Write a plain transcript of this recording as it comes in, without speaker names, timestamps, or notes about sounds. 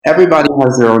everybody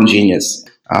has their own genius.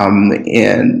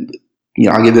 And,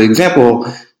 I'll give you an example.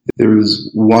 There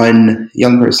was one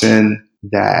young person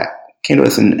that came to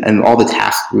us and all the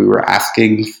tasks we were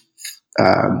asking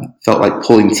felt like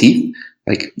pulling teeth,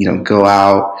 like, go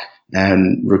out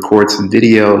and record some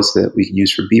videos that we can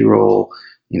use for B-roll,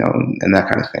 and that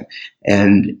kind of thing.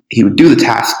 And he would do the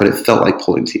task, but it felt like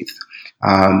pulling teeth.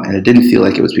 And it didn't feel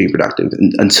like it was being productive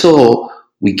until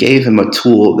we gave him a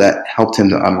tool that helped him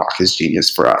to unlock his genius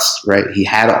for us, right? He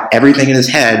had everything in his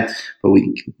head, but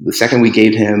the second we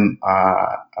gave him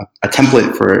a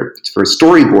template for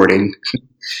storyboarding,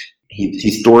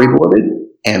 he storyboarded,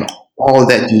 and all of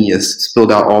that genius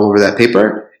spilled out all over that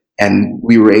paper. And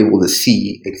we were able to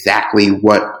see exactly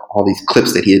what all these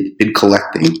clips that he had been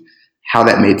collecting, how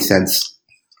that made sense.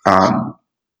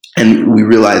 And we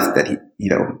realized that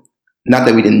not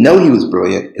that we didn't know he was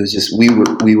brilliant, it was just we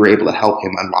were able to help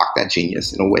him unlock that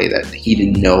genius in a way that he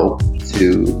didn't know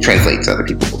to translate to other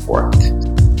people before.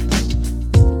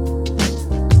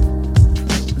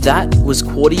 That was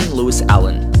Quardean Lewis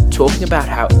Allen talking about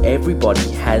how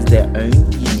everybody has their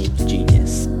own unique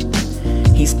genius.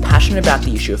 He's passionate about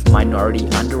the issue of minority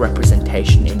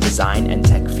underrepresentation in design and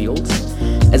tech fields,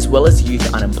 as well as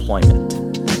youth unemployment.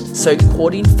 So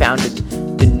Quardean founded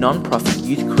the non-profit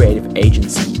youth creative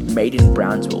agency Made in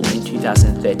Brownsville in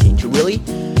 2013 to really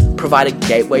provide a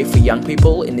gateway for young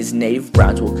people in his native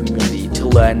Brownsville community to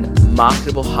learn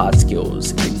marketable hard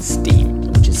skills in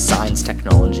STEAM, which is science,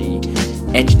 technology,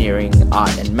 engineering,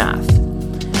 art, and math,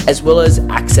 as well as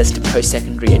access to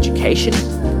post-secondary education,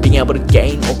 being able to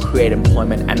gain or create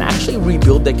employment and actually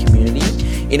rebuild their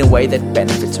community in a way that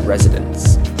benefits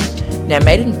residents. Now,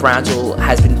 Made in Brownsville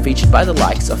has been featured by the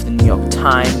likes of the New York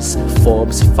Times,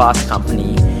 Forbes, Fast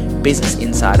Company, Business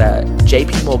Insider,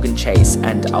 JP Morgan Chase,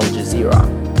 and Al Jazeera.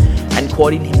 And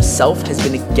Quardean himself has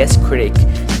been a guest critic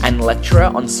and lecturer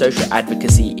on social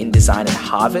advocacy in design at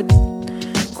Harvard,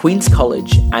 Queen's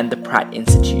College, and the Pratt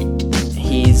Institute.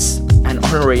 He's an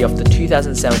honoree of the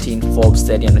 2017 Forbes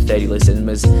 30 Under 30 list and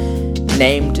was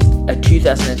named a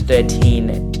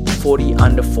 2013 40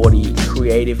 Under 40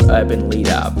 Creative Urban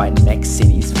Leader by Next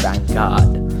City's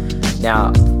Vanguard.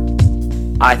 Now,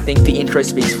 I think the intro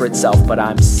speaks for itself, but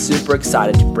I'm super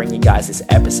excited to bring you guys this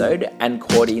episode and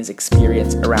Quardean's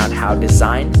experience around how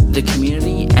design, the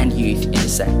community, and youth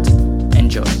intersect.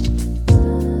 Enjoy.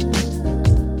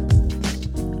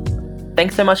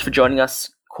 Thanks so much for joining us,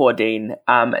 Quardean.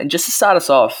 And just to start us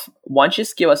off, why don't you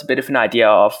just give us a bit of an idea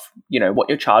of, what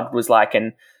your childhood was like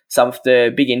and some of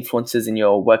the big influences in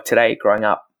your work today growing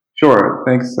up? Sure.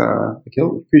 Thanks,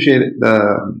 Akhil. Appreciate it,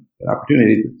 the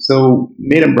opportunity. So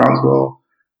Made in Brownsville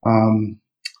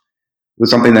was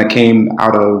something that came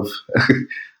out of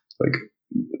like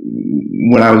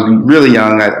when I was really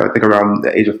young. I think around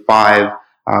the age of 5,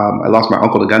 I lost my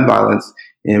uncle to gun violence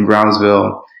in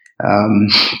Brownsville,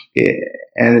 and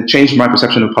it changed my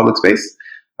perception of public space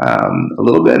a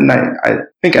little bit. And I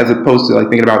think, as opposed to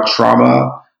thinking about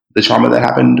the trauma that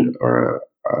happened or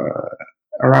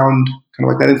around kind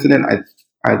of like that incident,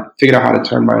 I figured out how to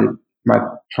turn my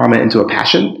trauma into a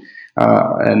passion.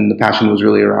 And the passion was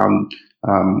really around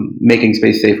making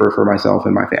space safer for myself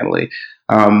and my family.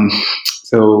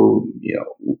 So,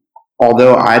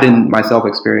 although I didn't myself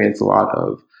experience a lot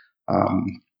of,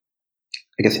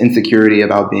 insecurity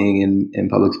about being in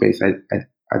public space, I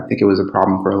think it was a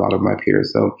problem for a lot of my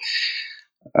peers. So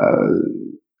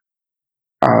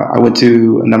I went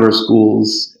to a number of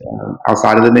schools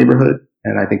outside of the neighborhood,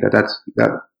 and I think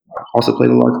that also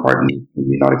played a large part in me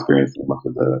not experiencing much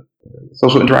of the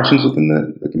social interactions within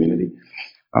the community.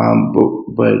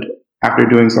 But after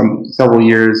doing several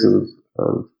years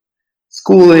of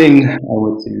schooling, I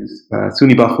went to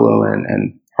SUNY Buffalo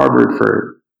and Harvard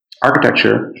for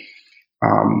architecture.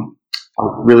 I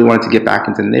really wanted to get back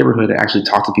into the neighborhood and actually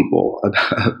talk to people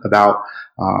about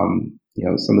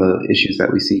some of the issues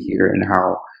that we see here and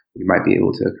how we might be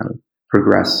able to kind of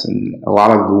progress. And a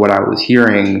lot of what I was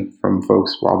hearing from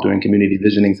folks while doing community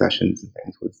visioning sessions and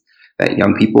things was that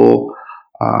young people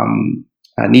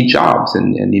need jobs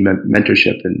and need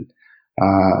mentorship,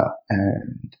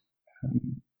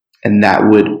 and that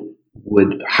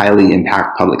would highly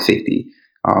impact public safety.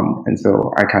 And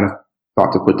so I kind of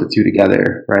thought to put the two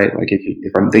together, right? Like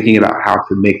if I'm thinking about how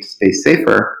to make space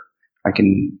safer, I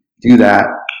can do that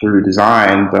through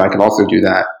design, but I could also do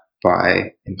that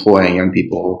by employing young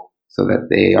people so that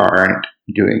they aren't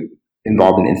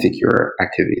involved in insecure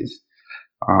activities.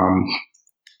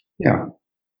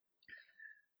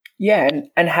 Yeah,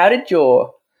 and how did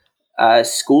your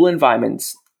school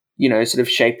environments, sort of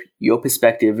shape your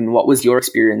perspective, and what was your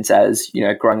experience as,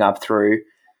 growing up through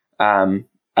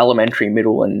elementary,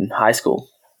 middle, and high school?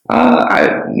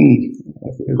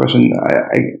 That's a good question.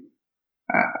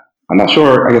 I'm not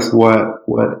sure, I guess,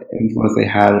 what influence they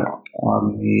had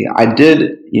on me. I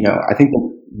did, I think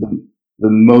the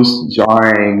most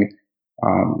jarring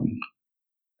um,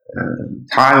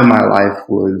 time in my life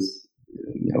was,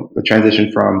 the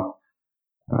transition from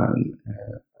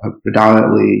a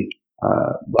predominantly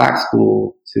black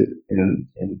school to in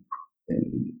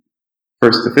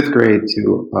first to fifth grade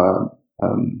to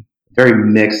very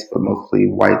mixed but mostly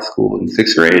white school in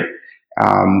sixth grade,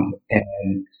 and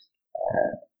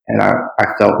I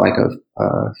felt like a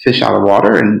fish out of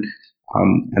water, and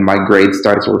my grades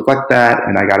started to reflect that,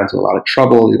 and I got into a lot of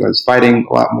trouble because I was fighting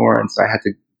a lot more, and so I had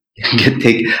to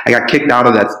I got kicked out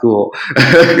of that school.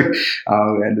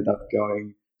 Ended up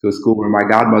going to a school where my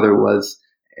godmother was,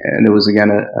 and it was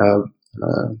again a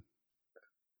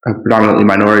predominantly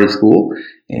minority school,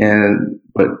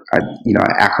 but I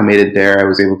acclimated there. I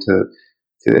was able to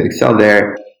excel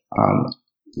there.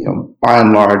 By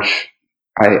and large,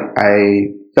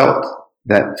 I felt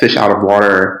that fish out of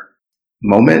water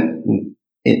moment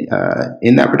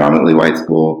in that predominantly white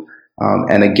school.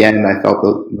 And again, I felt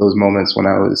those moments when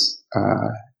I was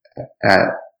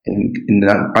in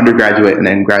the undergraduate and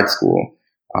then grad school,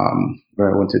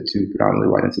 where I went to two predominantly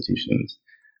white institutions.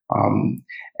 And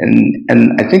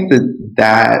I think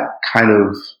that kind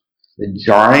of the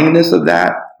jarringness of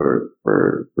that for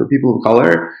people of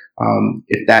color,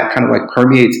 if that kind of like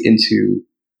permeates into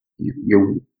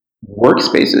your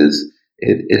workspaces,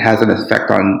 it has an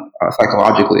effect on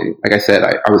psychologically. Like I said,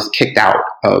 I was kicked out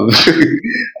of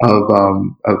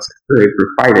of sixth grade for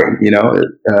fighting.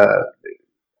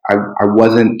 I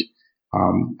wasn't.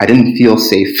 I didn't feel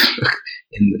safe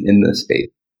in the space.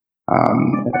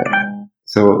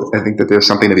 So I think that there's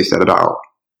something to be said about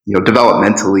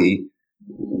developmentally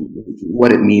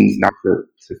what it means not to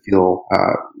feel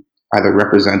either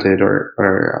represented or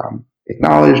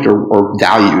acknowledged or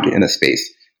valued in a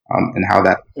space. And how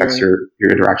that affects your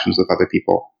interactions with other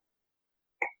people.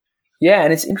 Yeah,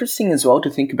 and it's interesting as well to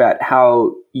think about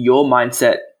how your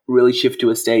mindset really shifted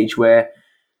to a stage where,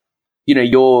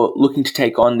 you're looking to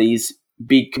take on these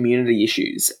big community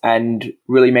issues and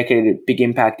really make a big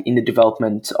impact in the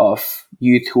development of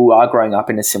youth who are growing up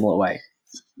in a similar way.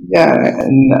 Yeah,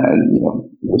 and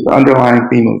with the underlying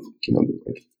theme of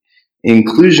like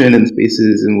inclusion in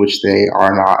spaces in which they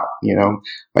are not,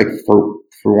 like for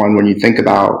one, when you think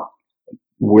about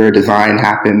where design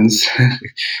happens,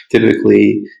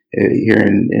 typically here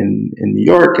in New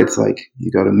York, it's like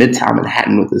you go to Midtown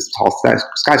Manhattan with this tall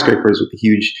skyscrapers with the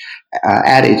huge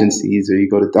ad agencies, or you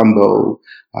go to Dumbo,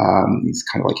 these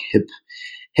kind of like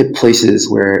hip places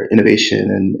where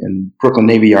innovation and Brooklyn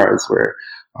Navy Yards where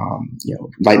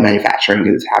light manufacturing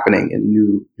is happening and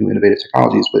new innovative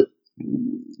technologies, but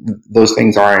those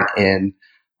things aren't in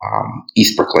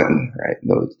East Brooklyn, right?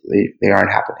 They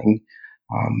aren't happening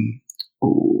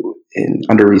in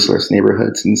under-resourced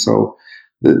neighborhoods, and so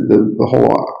the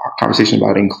whole conversation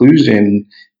about inclusion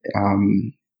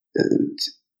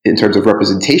in terms of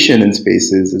representation in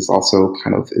spaces is also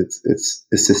kind of it's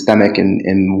systemic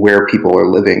in where people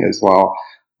are living as well,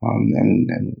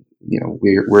 and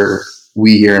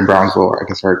we here in Brownsville, I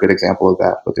guess, are a good example of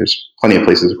that. But there's plenty of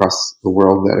places across the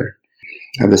world that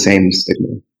have the same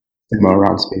stigma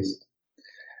around space.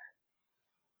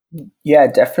 Yeah,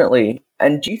 definitely.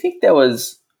 And do you think there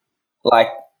was like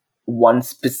one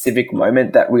specific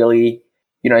moment that really,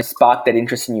 sparked that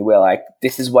interest in you where like,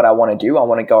 this is what I want to do. I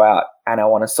want to go out and I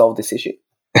want to solve this issue?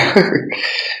 I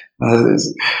guess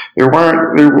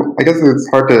it's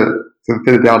hard to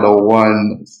fit it down to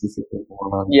one specific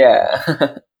one. Yeah.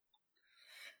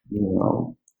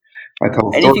 I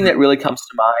tell anything that really comes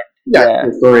to mind. Yeah.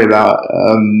 The story about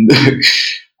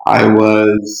I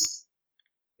was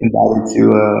invited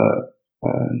to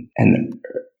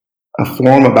a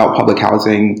forum about public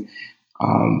housing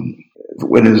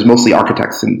when it was mostly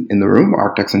architects in the room,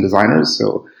 architects and designers.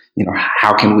 So,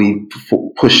 how can we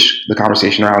push the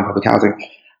conversation around public housing?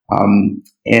 And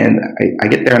I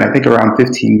get there, and I think around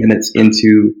 15 minutes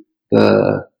into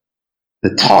the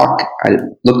talk, I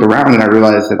looked around and I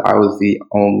realized that I was the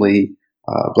only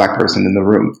black person in the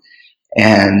room.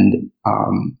 And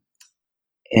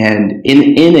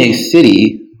in a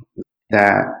city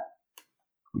that,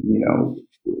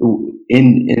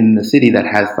 in the city that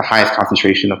has the highest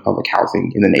concentration of public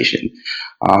housing in the nation,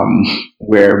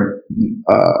 where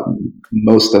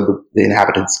most of the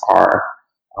inhabitants are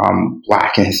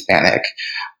Black and Hispanic,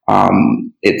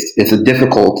 it's a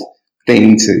difficult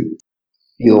thing to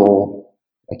feel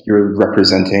like you're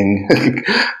representing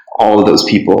all of those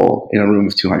people in a room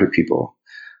of 200 people.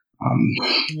 And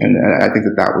I think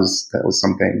that was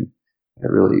something that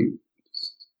really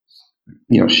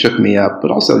shook me up,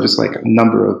 but also just like a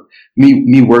number of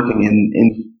me working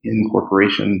in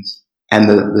corporations and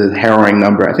the harrowing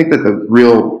number. I think that the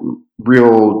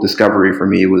real discovery for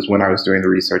me was when I was doing the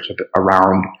research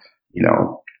around,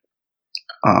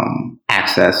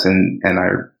 access, and I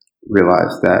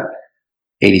realized that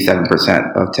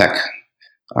 87% of tech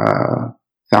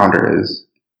founders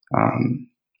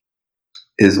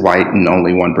is white and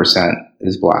only 1%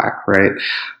 is black, right?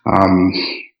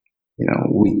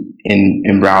 We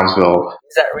in Brownsville.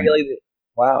 Is that really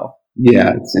wow?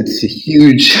 Yeah, it's a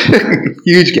huge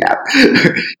huge gap.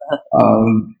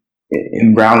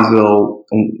 In Brownsville,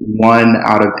 1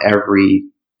 out of every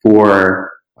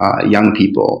 4 young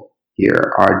people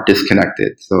here are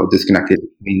disconnected. So disconnected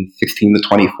means 16 to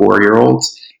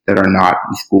 24-year-olds that are not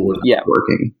in school and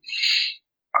working.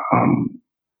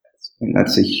 And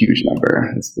that's a huge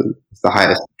number. It's the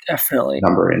highest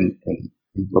number in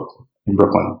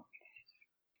Brooklyn.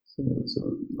 So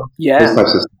those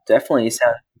types of definitely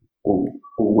will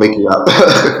wake you up.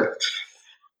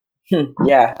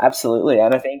 Yeah, absolutely.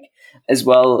 And I think as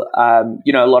well, a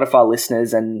lot of our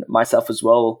listeners and myself as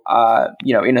well,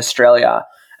 in Australia,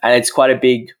 and it's quite a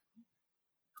big,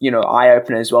 eye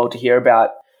opener as well to hear about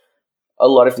a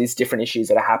lot of these different issues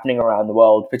that are happening around the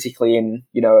world, particularly in,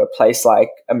 a place like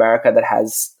America that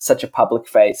has such a public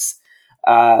face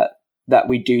that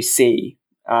we do see.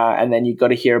 And then you've got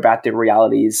to hear about the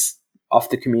realities of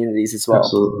the communities as well.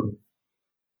 Absolutely.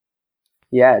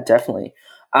 Yeah, definitely.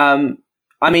 I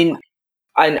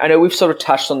know we've sort of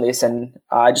touched on this, and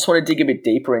I just want to dig a bit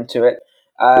deeper into it.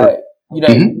 I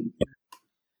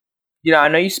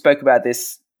know you spoke about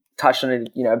this, touched on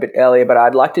it, a bit earlier, but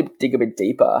I'd like to dig a bit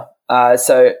deeper.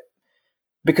 So,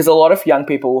 because a lot of young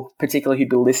people, particularly who'd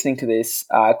be listening to this,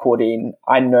 Quardean,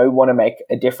 I know want to make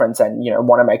a difference and,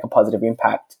 want to make a positive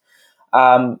impact.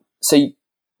 So,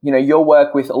 your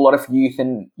work with a lot of youth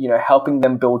and, helping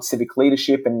them build civic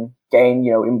leadership and gain,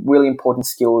 really important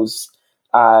skills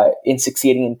in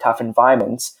succeeding in tough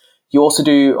environments. You also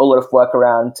do a lot of work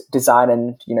around design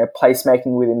and,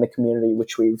 placemaking within the community,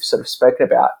 which we've sort of spoken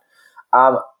about.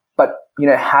 But,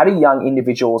 how do young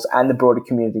individuals and the broader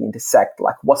community intersect?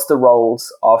 Like, what's the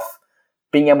roles of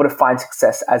being able to find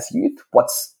success as youth?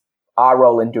 What's our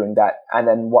role in doing that? And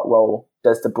then what role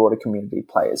does the broader community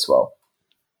play as well?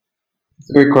 It's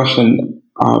a great question.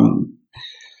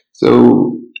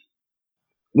 So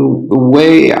the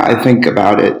way I think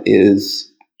about it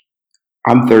is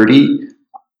I'm 30.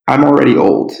 I'm already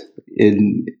old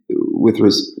with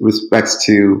respects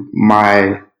to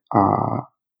my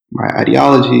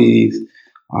ideologies.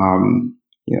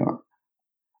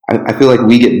 I feel like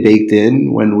we get baked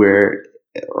in when we're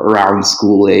around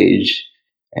school age,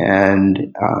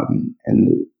 and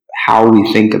how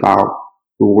we think about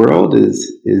the world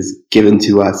is given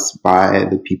to us by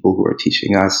the people who are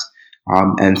teaching us,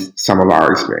 and some of our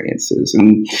experiences.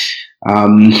 And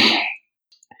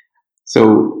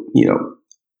so,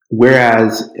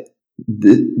 whereas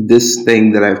this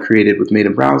thing that I've created with Made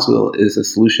in Brownsville is a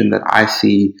solution that I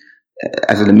see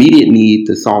as an immediate need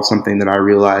to solve something that I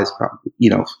realized,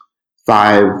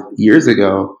 4 years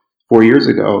ago.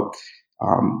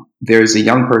 There's a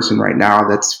young person right now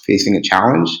that's facing a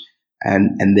challenge,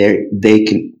 and they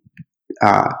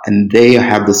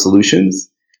have the solutions,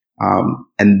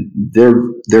 and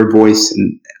their voice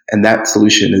and that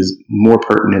solution is more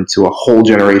pertinent to a whole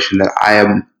generation that I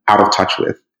am out of touch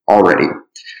with already.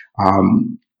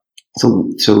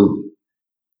 So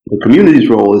the community's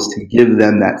role is to give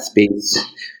them that space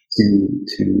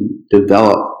to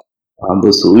develop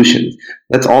those solutions.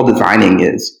 That's all designing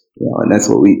is, and that's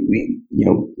what we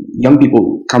young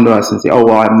people come to us and say, "Oh,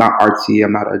 well, I'm not artsy,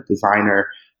 I'm not a designer."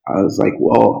 I was like,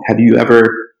 "Well, have you ever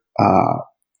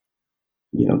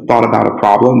thought about a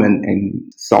problem and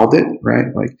solved it?"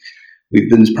 Right? Like, we've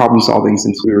been problem solving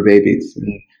since we were babies,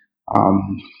 and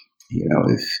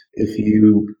if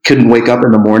you couldn't wake up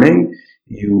in the morning,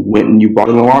 you went and you bought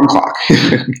an alarm clock.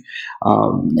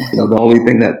 The only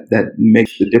thing that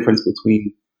makes the difference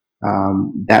between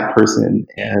that person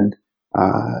and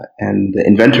the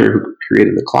inventor who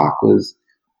created the clock was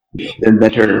the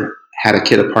inventor had a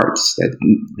kit of parts that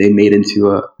they made into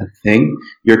a thing.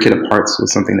 Your kit of parts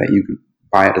was something that you could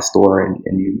buy at a store,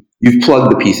 and you've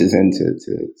plugged the pieces in to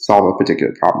solve a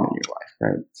particular problem in your life,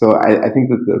 right? So I think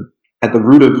that at the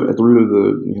root of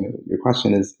your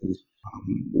question is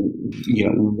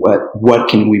what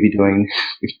can we be doing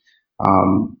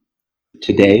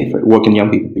today? What can young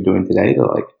people be doing today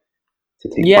to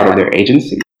take part of their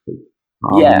agency,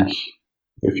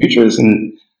 their futures,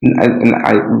 and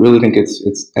I really think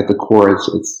it's at the core.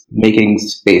 It's making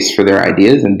space for their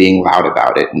ideas and being loud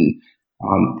about it, and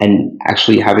and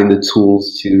actually having the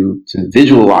tools to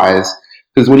visualize.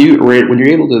 Because when you're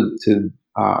able to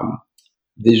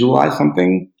visualize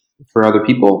something for other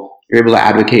people, you're able to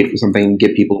advocate for something and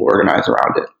get people to organize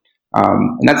around it.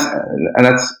 And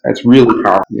that's really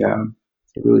powerful. Yeah,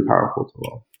 it's a really powerful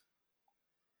tool.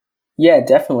 Yeah,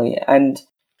 definitely. And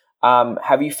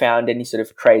have you found any sort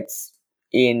of traits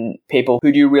in people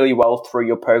who do really well through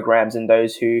your programs and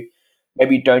those who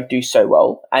maybe don't do so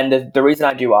well? And the reason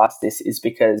I do ask this is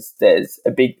because there's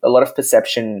a lot of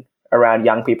perception around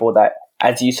young people that,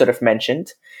 as you sort of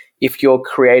mentioned, if you're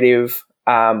creative,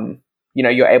 you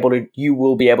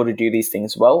will be able to do these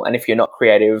things well. And if you're not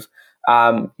creative,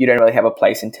 you don't really have a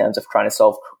place in terms of trying to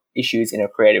solve issues in a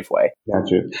creative way.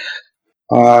 Gotcha.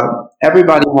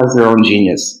 Everybody has their own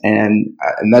genius, and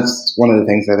that's one of the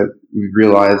things that we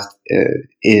realized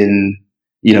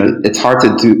it's hard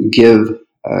to give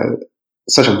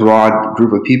such a broad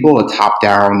group of people a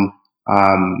top-down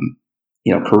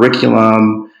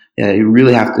curriculum. You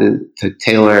really have to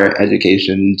tailor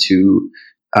education to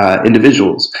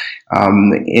individuals,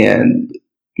 and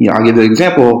I'll give an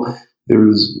example. There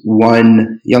was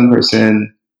one young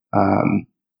person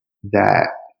that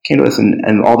came to us,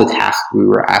 and all the tasks we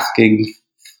were asking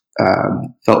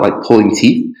felt like pulling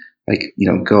teeth. Like,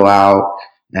 go out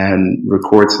and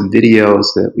record some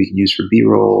videos that we can use for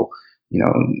B-roll,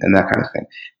 and that kind of thing.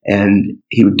 And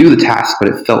he would do the task, but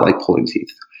it felt like pulling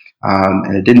teeth.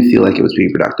 And it didn't feel like it was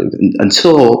being productive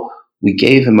until we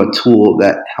gave him a tool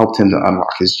that helped him to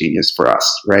unlock his genius for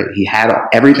us, right? He had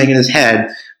everything in his head,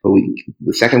 but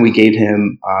the second we gave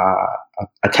him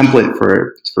a template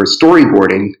for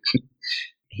storyboarding,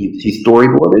 he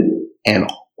storyboarded,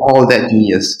 and all of that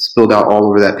genius spilled out all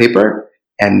over that paper,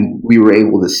 and we were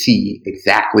able to see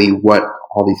exactly what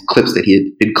all these clips that he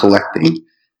had been collecting,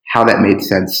 how that made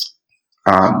sense.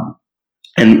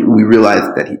 And we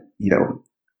realized that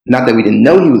not that we didn't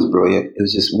know he was brilliant, it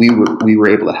was just we were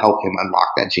able to help him unlock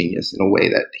that genius in a way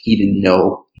that he didn't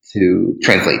know to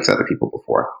translate to other people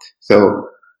before. So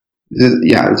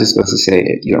it just goes to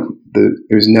say,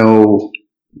 there's no,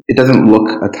 it doesn't look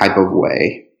a type of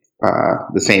way,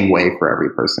 the same way for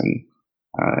every person,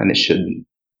 and it shouldn't.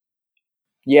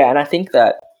 Yeah, and I think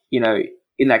that,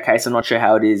 in that case, I'm not sure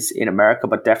how it is in America,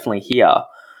 but definitely here,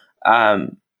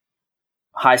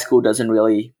 high school doesn't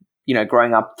really,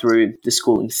 growing up through the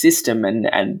schooling system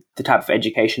and the type of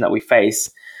education that we face,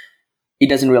 it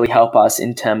doesn't really help us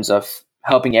in terms of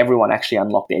helping everyone actually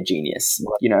unlock their genius.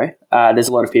 There's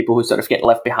a lot of people who sort of get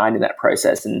left behind in that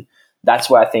process, and that's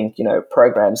where I think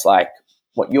programs like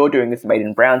what you're doing with Made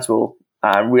in Brownsville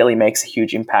really makes a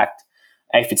huge impact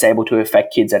if it's able to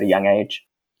affect kids at a young age.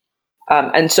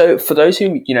 And so, for those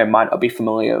who might not be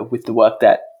familiar with the work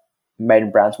that Made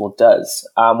in Brownsville does,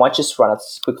 why don't you just run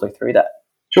us quickly through that?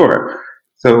 Sure.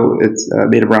 So it's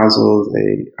Made in Brownsville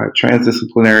is a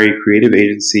transdisciplinary creative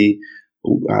agency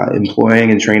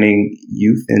employing and training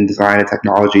youth in design and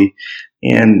technology,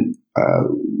 and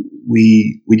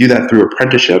we do that through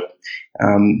apprenticeship.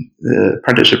 The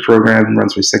apprenticeship program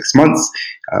runs for 6 months.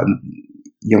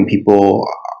 Young people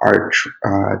are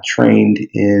trained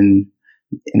in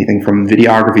anything from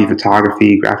videography,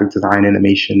 photography, graphic design,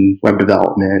 animation, web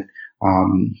development,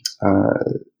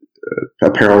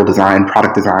 apparel design,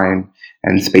 product design,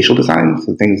 and spatial design.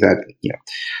 So things that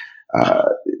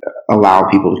allow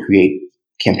people to create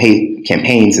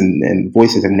campaigns and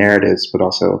voices and narratives, but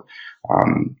also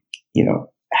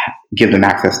give them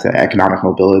access to economic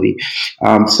mobility.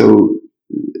 So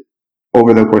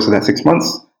over the course of that 6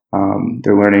 months,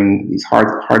 they're learning these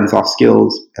hard and soft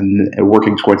skills and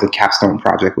working towards a capstone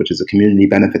project, which is a community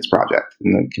benefits project,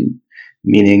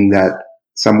 meaning that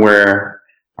somewhere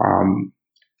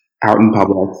out in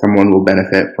public, someone will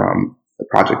benefit from the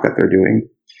project that they're doing,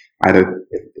 either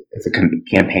it's a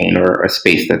campaign or a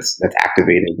space that's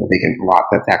activated, a vacant lot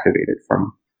that's activated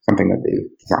from something that they've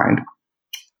designed.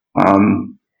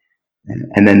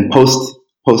 And then post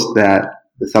that,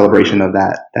 the celebration of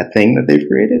that thing that they've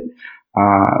created,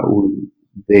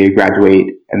 they graduate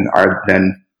and are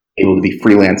then able to be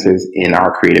freelancers in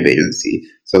our creative agency.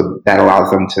 So that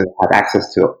allows them to have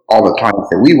access to all the clients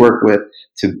that we work with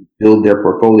to build their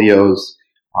portfolios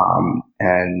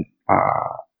and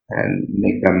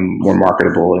make them more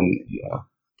marketable in the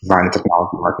design and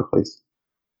technology marketplace.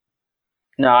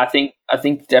 No, I think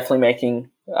definitely making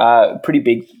pretty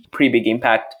big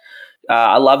impact.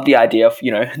 I love the idea of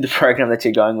the program that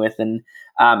you're going with, and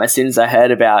as soon as I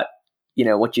heard about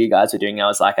what you guys are doing, I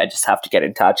was like, I just have to get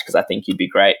in touch because I think you'd be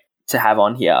great to have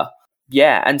on here.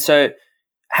 Yeah, and so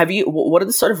what are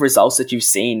the sort of results that you've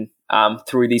seen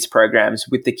through these programs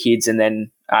with the kids, and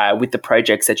then with the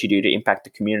projects that you do to impact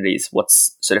the communities?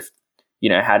 What's sort of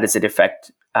how does it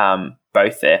affect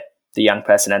both the young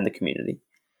person and the community?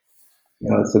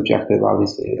 It's subjective,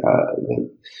 obviously.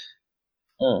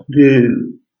 The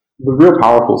real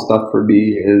powerful stuff for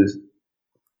me is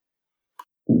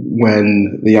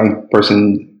when the young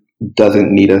person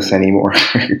doesn't need us anymore,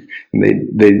 and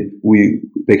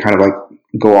they kind of like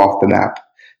go off the map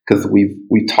because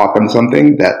we taught them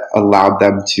something that allowed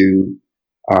them to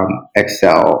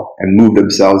excel and move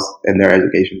themselves and their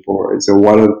education forward. So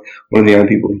one of the young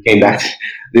people, he came back.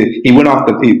 He went off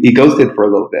he ghosted for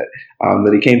a little bit,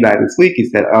 but he came back this week. He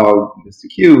said, "Oh, Mr.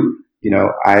 Q,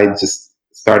 I just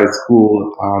started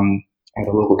school at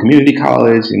a local community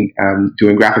college and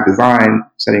doing graphic design,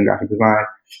 studying graphic design,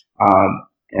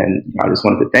 and I just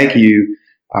wanted to thank you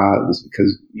just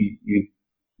because you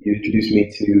introduced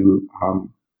me to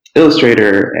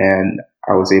Illustrator, and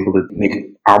I was able to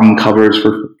make album covers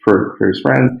for his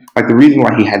friends. Like, the reason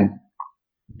why he hadn't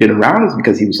been around is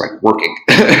because he was like working.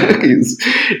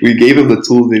 We gave him the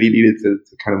tools that he needed to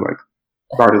kind of like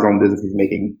start his own business.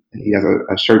 He has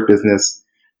a shirt business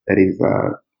that he's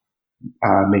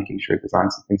making shirt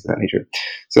designs and things of that nature.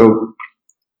 So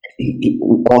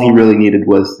all he really needed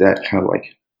was that kind of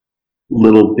like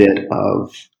little bit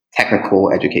of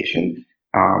technical education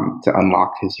to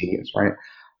unlock his genius, right?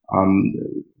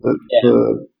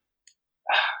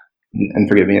 And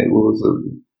forgive me, what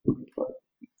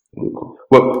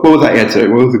was I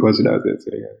answering? What was the question I was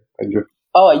answering?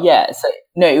 Oh yeah, so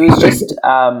no, it was just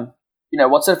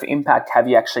what sort of impact have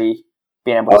you actually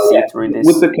been able to see through this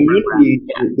with the community?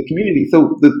 The community.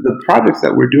 So the projects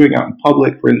that we're doing out in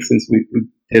public, for instance, we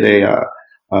did a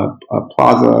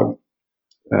plaza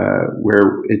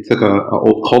where it took a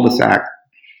old cul-de-sac,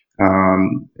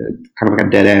 kind of like a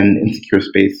dead end, insecure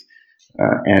space,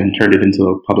 and turned it into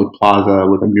a public plaza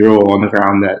with a mural on the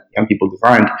ground that young people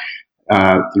designed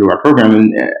through our program,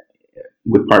 and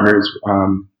with partners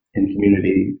in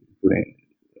community, including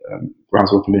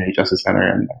Brownsville Community Justice Center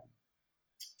and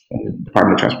the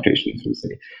Department of Transportation for the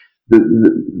city.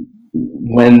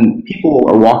 When people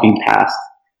are walking past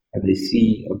and they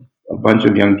see a bunch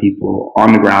of young people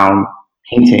on the ground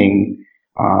painting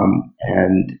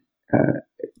and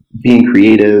being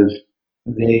creative,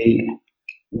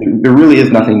 there really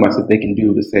is nothing much that they can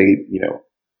do to say,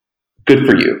 good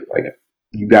for you. Like,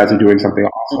 you guys are doing something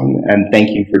awesome, and thank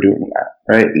you for doing that,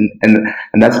 right?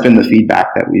 And that's been the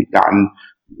feedback that we've gotten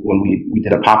when we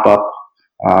did a pop-up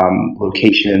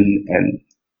location, and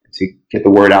to get the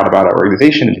word out about our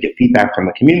organization and to get feedback from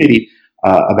the community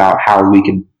about how we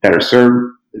can better serve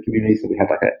the community. So we had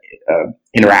like a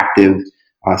interactive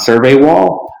survey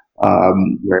wall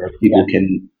where people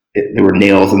there were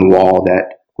nails in the wall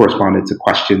that corresponded to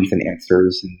questions and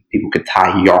answers, and people could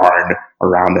tie yarn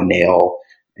around the nail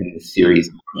in this series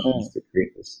of questions to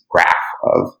create this graph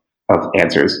of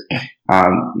answers.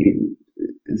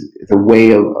 It's a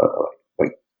way of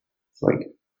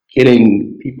like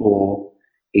getting people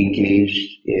engaged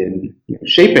in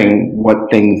shaping what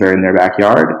things are in their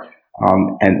backyard,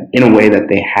 and in a way that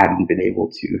they hadn't been able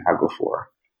to have before,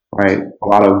 right? A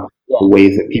lot of the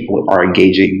ways that people are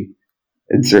engaging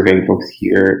and surveying folks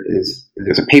here is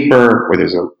there's a paper or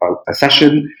there's a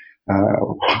session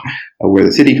where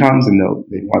the city comes and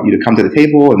they want you to come to the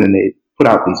table, and then they put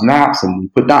out these maps and you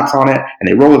put dots on it and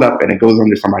they roll it up and it goes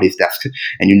under somebody's desk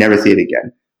and you never see it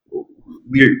again.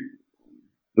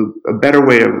 A better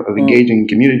way of engaging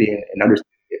community and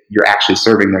understanding if you're actually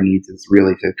serving their needs is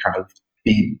really to kind of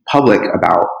be public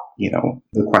about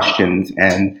the questions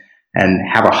and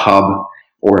have a hub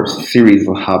or a series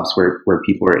of hubs where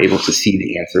people are able to see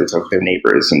the answers of their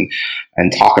neighbors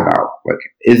and talk about, like,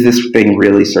 is this thing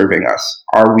really serving us?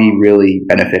 Are we really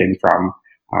benefiting from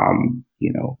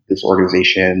this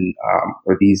organization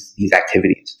or these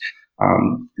activities?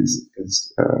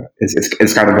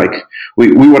 It's kind of like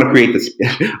we want to create this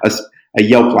a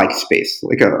Yelp-like space,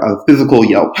 like a physical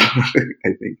Yelp. I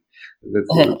think that's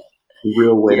the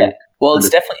real way. Yeah. Well, it's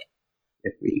definitely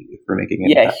if we're making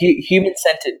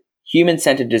it.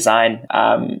 Human-centered design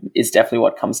is definitely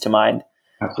what comes to mind.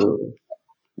 Absolutely.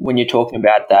 When you're talking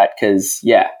about that, because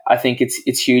I think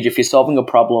it's huge. If you're solving a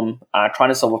problem, trying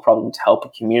to solve a problem to help a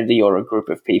community or a group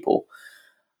of people,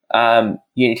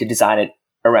 you need to design it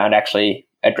around actually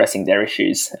addressing their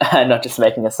issues, not just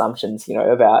making assumptions,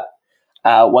 about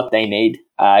what they need.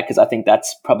 Because I think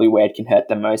that's probably where it can hurt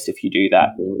them most if you do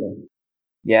that. Absolutely.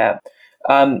 Yeah.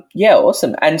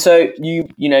 Awesome. And so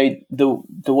the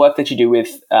work that you do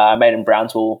with Made in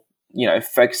Brownsville,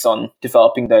 focus on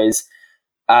developing those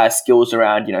skills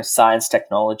around, science,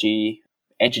 technology,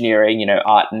 engineering,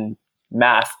 art and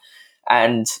math,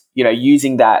 and,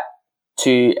 using that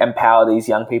to empower these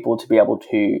young people to be able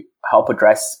to help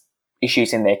address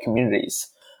issues in their communities.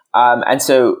 And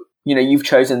so, you've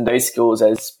chosen those skills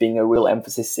as being a real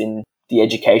emphasis in the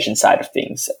education side of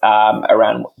things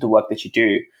around the work that you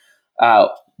do.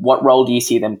 What role do you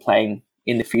see them playing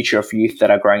in the future of youth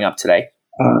that are growing up today?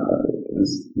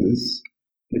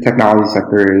 The technology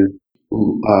sector is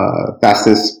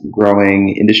fastest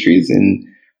growing industries in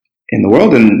the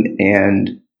world,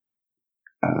 and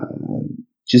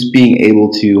just being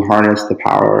able to harness the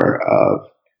power of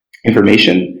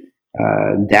information,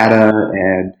 data,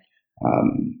 and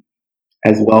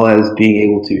as well as being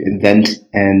able to invent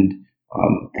and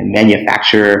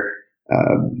manufacture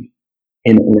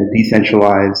in a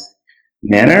decentralized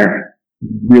manner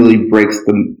really breaks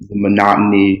the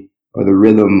monotony or the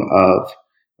rhythm of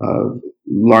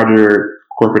larger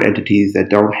corporate entities that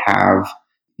don't have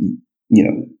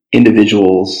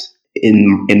individuals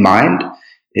in mind.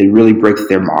 It really breaks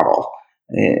their model,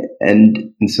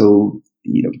 and so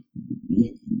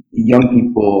young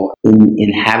people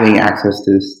in having access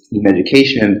to STEAM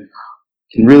education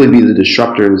can really be the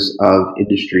disruptors of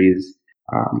industries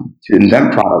to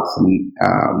invent products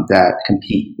that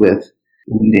compete with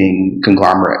leading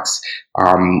conglomerates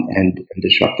and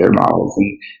disrupt their models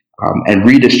and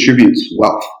redistributes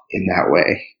wealth in that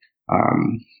way,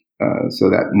 so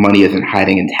that money isn't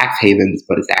hiding in tax havens,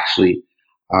 but it's actually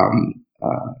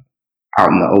out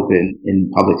in the open in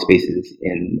public spaces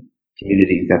in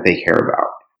communities that they care about.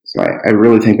 So I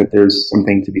really think that there's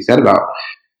something to be said about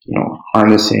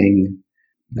harnessing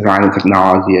design and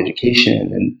technology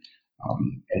education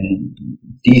and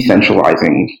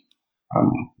decentralizing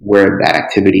where that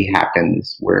activity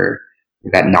happens, where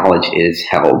that knowledge is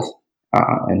held,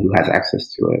 and who has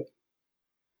access to it.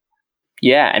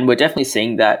 Yeah, and we're definitely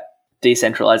seeing that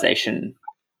decentralization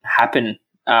happen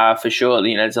for sure.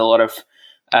 There's a lot of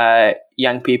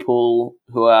young people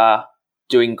who are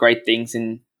doing great things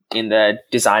in the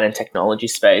design and technology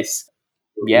space.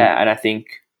 Yeah, and I think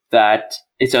that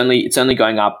it's only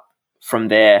going up from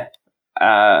there,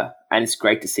 and it's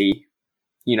great to see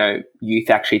youth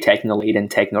actually taking a lead and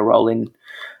taking a role in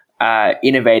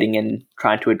innovating and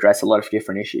trying to address a lot of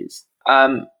different issues.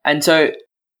 And so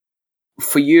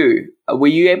for you,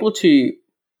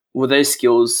 were those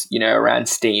skills around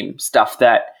STEAM stuff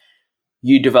that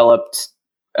you developed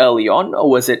early on, or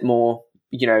was it more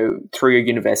through your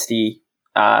university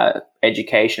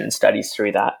education and studies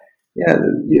through that? Yeah,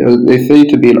 they say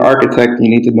to be an architect, you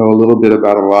need to know a little bit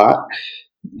about a lot,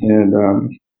 and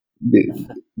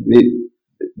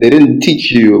they didn't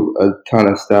teach you a ton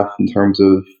of stuff in terms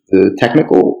of the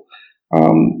technical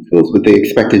fields, but they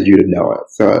expected you to know it.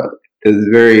 So it's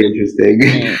a very interesting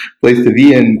place to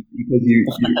be in, because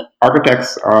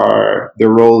architects their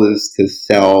role is to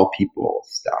sell people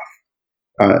stuff.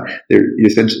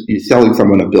 You're selling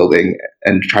someone a building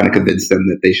and trying to convince them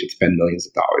that they should spend millions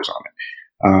of dollars on it.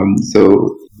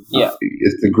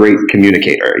 It's a great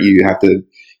communicator. You have to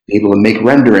be able to make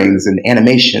renderings and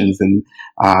animations and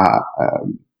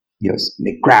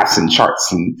make graphs and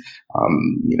charts and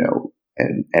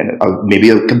maybe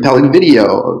a compelling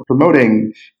video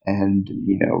promoting and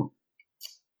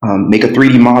make a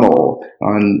 3D model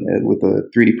with a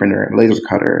 3D printer and laser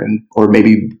cutter, or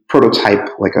maybe prototype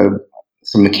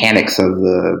some mechanics of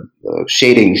the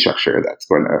shading structure that's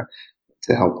going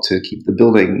to help to keep the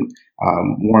building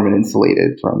warm and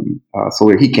insulated from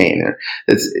solar heat gain.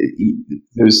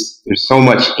 There's so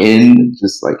much in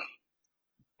just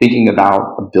thinking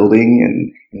about a building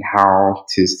and how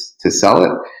to sell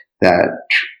it, that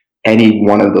any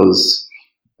one of those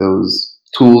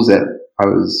tools that I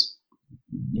was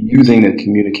using to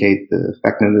communicate the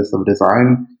effectiveness of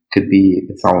design could be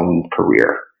its own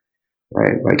career,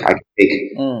 right? I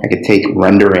could take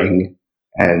rendering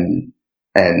and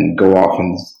go off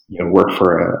and work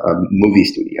for a movie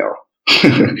studio,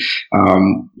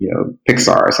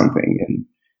 Pixar or something, and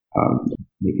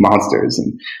make monsters,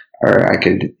 or I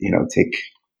could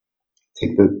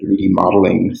take the 3D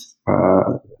modeling,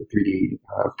 3D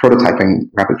prototyping,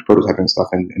 rapid prototyping stuff,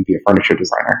 and be a furniture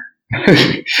designer.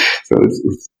 So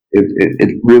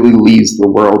it really leaves the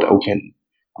world open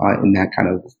in that kind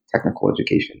of technical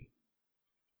education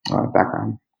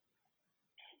background.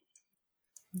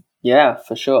 Yeah,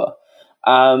 for sure.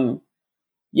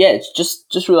 It's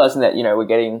just realizing that we're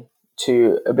getting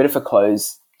to a bit of a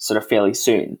close sort of fairly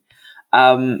soon.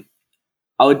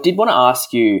 I did want to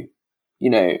ask you,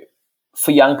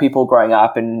 for young people growing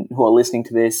up and who are listening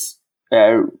to this,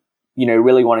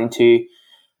 really wanting to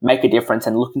make a difference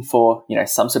and looking for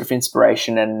some sort of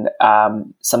inspiration and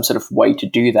some sort of way to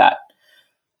do that.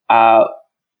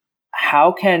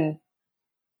 How can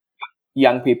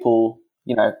young people,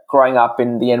 growing up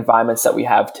in the environments that we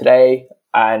have today,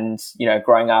 and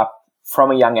growing up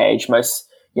from a young age, most,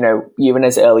 even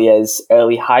as early as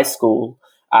early high school,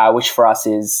 which for us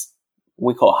is,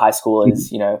 we call high school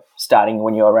as, starting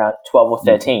when you're around 12 or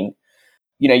 13,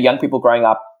 young people growing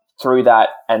up through that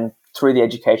and through the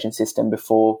education system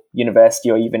before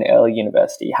university or even early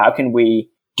university, how can we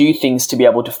do things to be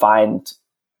able to find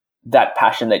that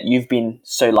passion that you've been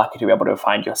so lucky to be able to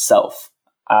find yourself?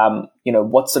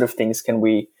 What sort of things can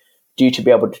we do to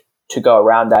be able to go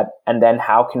around that? And then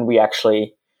how can we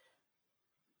actually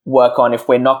work on, if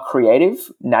we're not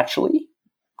creative naturally,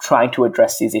 trying to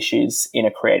address these issues in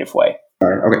a creative way?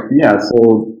 Okay. Yeah.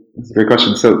 So that's a great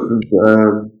question. So,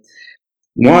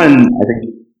 one, I think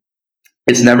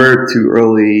it's never too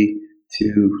early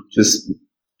to just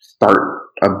start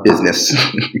a business,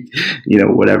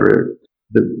 whatever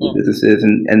the business is.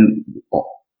 And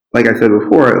like I said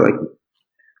before, like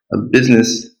a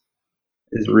business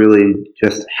is really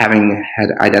just having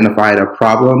had identified a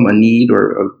problem, a need,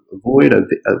 or a void,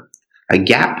 a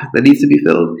gap that needs to be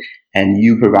filled, and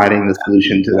you providing the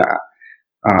solution to that.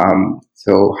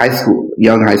 So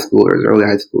young high schoolers, early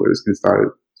high schoolers can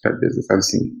start business. I've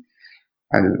seen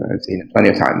it plenty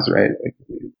of times, right? Like,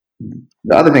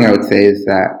 the other thing I would say is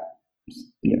that,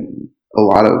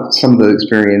 some of the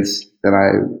experience that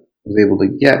I was able to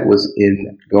get was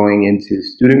in going into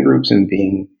student groups and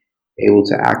being able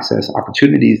to access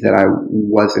opportunities that I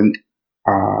wouldn't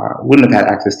have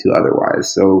had access to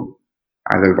otherwise. So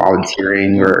either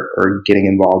volunteering or getting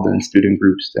involved in student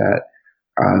groups that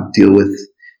deal with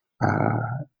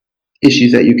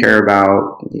issues that you care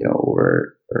about,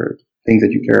 or things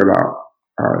that you care about,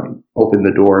 open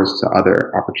the doors to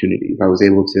other opportunities. I was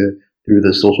able to, through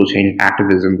the social change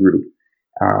activism group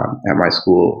at my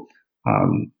school,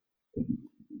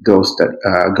 go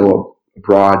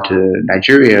abroad to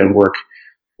Nigeria and work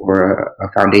for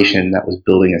a foundation that was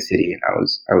building a city, and I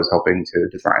was helping to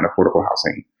design affordable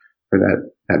housing for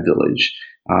that village.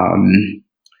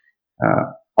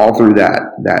 All through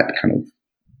that kind of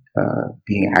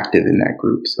being active in that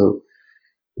group. So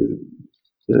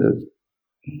the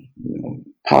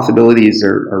possibilities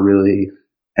are really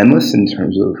endless in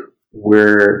terms of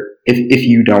where, if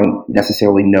you don't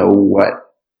necessarily know what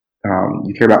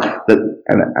you care about. And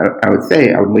I would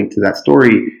say, I would link to that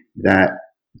story, that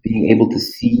being able to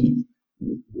see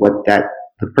what the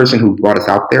person who brought us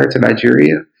out there to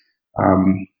Nigeria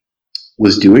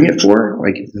was doing it for.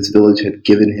 Like, this village had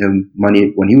given him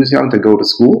money when he was young to go to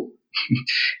school,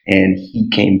 and he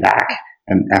came back,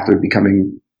 and after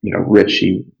becoming rich,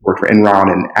 he worked for Enron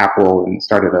and Apple and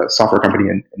started a software company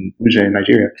in Abuja in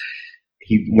Nigeria.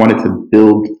 He wanted to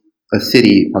build a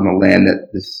city on the land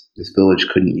that this village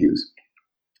couldn't use.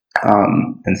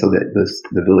 And so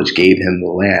the village gave him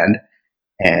the land,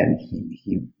 and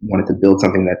he wanted to build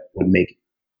something that would make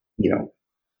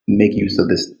use of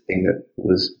this thing that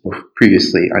was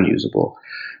previously unusable.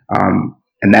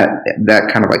 And that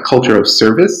kind of like culture of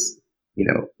service,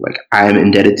 like, I am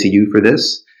indebted to you for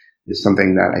this, is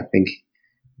something that I think,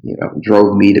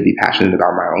 drove me to be passionate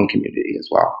about my own community as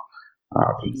well.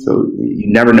 So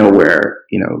you never know where,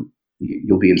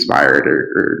 you'll be inspired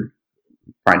or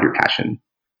find your passion.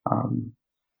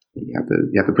 You have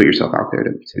to put yourself out there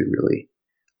to really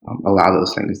allow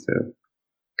those things to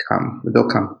come. They'll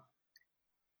come.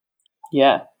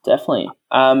 Yeah, definitely.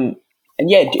 And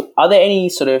yeah, are there any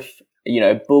sort of,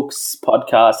 books,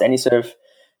 podcasts, any sort of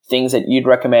things that you'd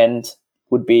recommend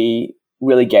would be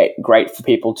really great for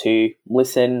people to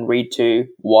listen, read to,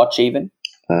 watch even?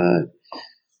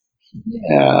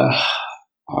 Yeah.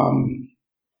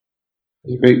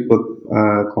 There's a great book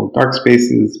called Dark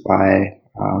Spaces by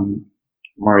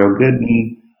Mario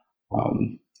Gooden.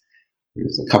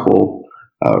 There's a couple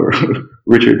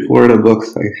Richard Florida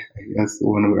books. I guess the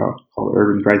one called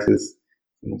Urban Crisis,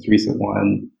 the most recent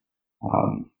one.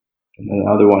 And then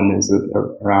the other one is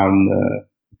around the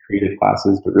creative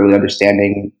classes, but really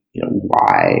understanding,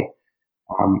 why,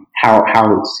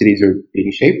 how cities are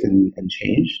being shaped and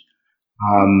changed.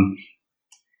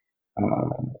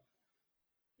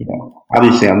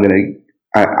 Obviously I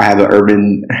have an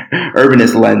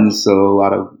urbanist lens, so a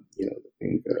lot of, the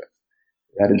things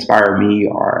that inspire me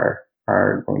are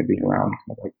going to be around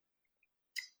kind of like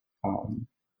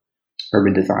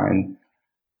urban design.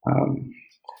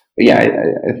 But yeah,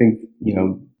 I think,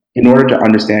 in order to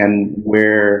understand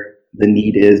where the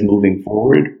need is moving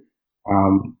forward,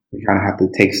 we kind of have to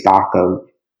take stock of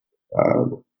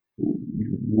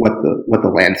what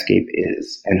the landscape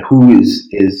is and who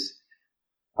is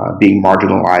being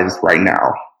marginalized right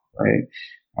now, right?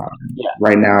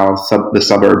 Right now, the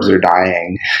suburbs are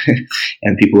dying,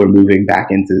 and people are moving back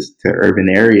into urban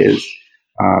areas,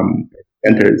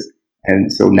 centers,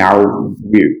 And so now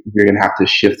we're going to have to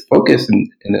shift focus in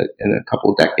a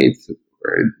couple of decades,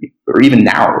 or even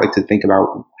now, like to think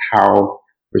about how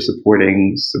we're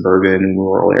supporting suburban and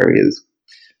rural areas.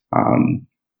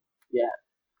 Yeah,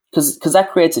 because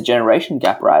that creates a generation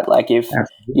gap, right? Like if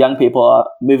Absolutely. young people are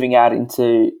moving out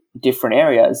into different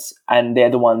areas and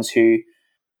they're the ones who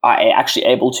are actually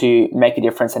able to make a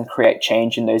difference and create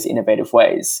change in those innovative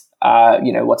ways,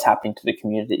 what's happening to the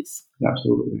communities.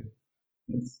 Absolutely.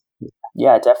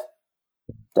 Yeah,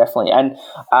 definitely. And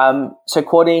so,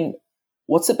 Quardean,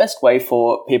 what's the best way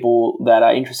for people that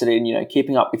are interested in,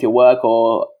 keeping up with your work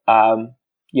or,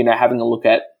 having a look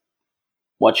at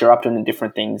what you're up to and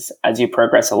different things as you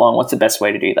progress along? What's the best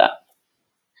way to do that?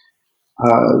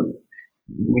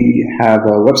 We have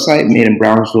a website,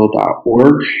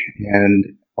 madeinbrownsville.org, and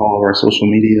all of our social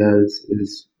media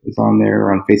is on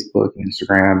there, on Facebook and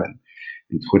Instagram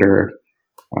and Twitter.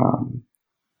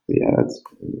 That's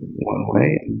one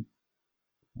way.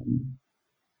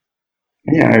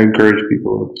 And I encourage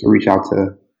people to reach out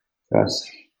to us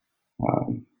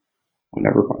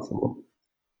whenever possible.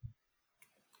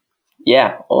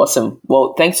 Yeah, awesome.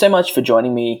 Well, thanks so much for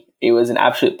joining me. It was an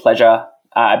absolute pleasure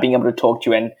being able to talk to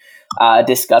you and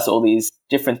discuss all these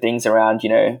different things around,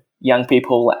 young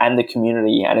people and the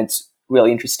community. And it's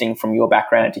really interesting from your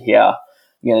background to hear,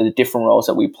 the different roles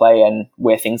that we play and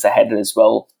where things are headed as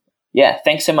well. Yeah,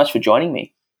 thanks so much for joining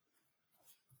me.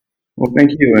 Well,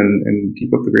 thank you, and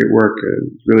keep up the great work.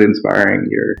 It's really inspiring,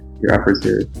 your efforts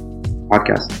here,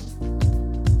 podcast.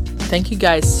 Thank you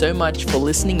guys so much for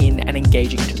listening in and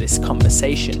engaging to this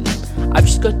conversation. I've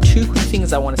just got 2 quick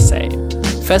things I want to say.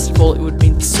 First of all, it would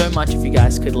mean so much if you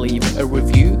guys could leave a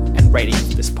review and rating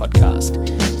for this podcast.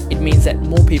 It means that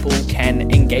more people can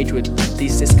engage with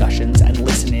these discussions and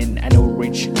listen in, and it will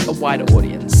reach a wider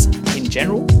audience in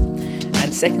general.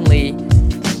 And secondly,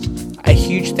 a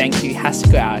huge thank you has to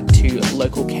go out to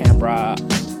local Canberra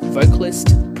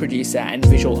vocalist, producer, and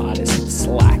visual artist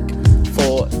Slack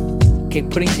for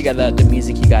putting together the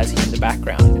music you guys hear in the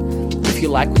background. If you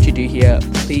like what you do here,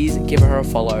 please give her a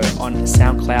follow on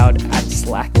SoundCloud at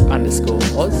 @Slack_Oz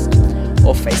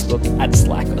or Facebook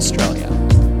 @Slack Australia.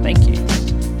 Thank you.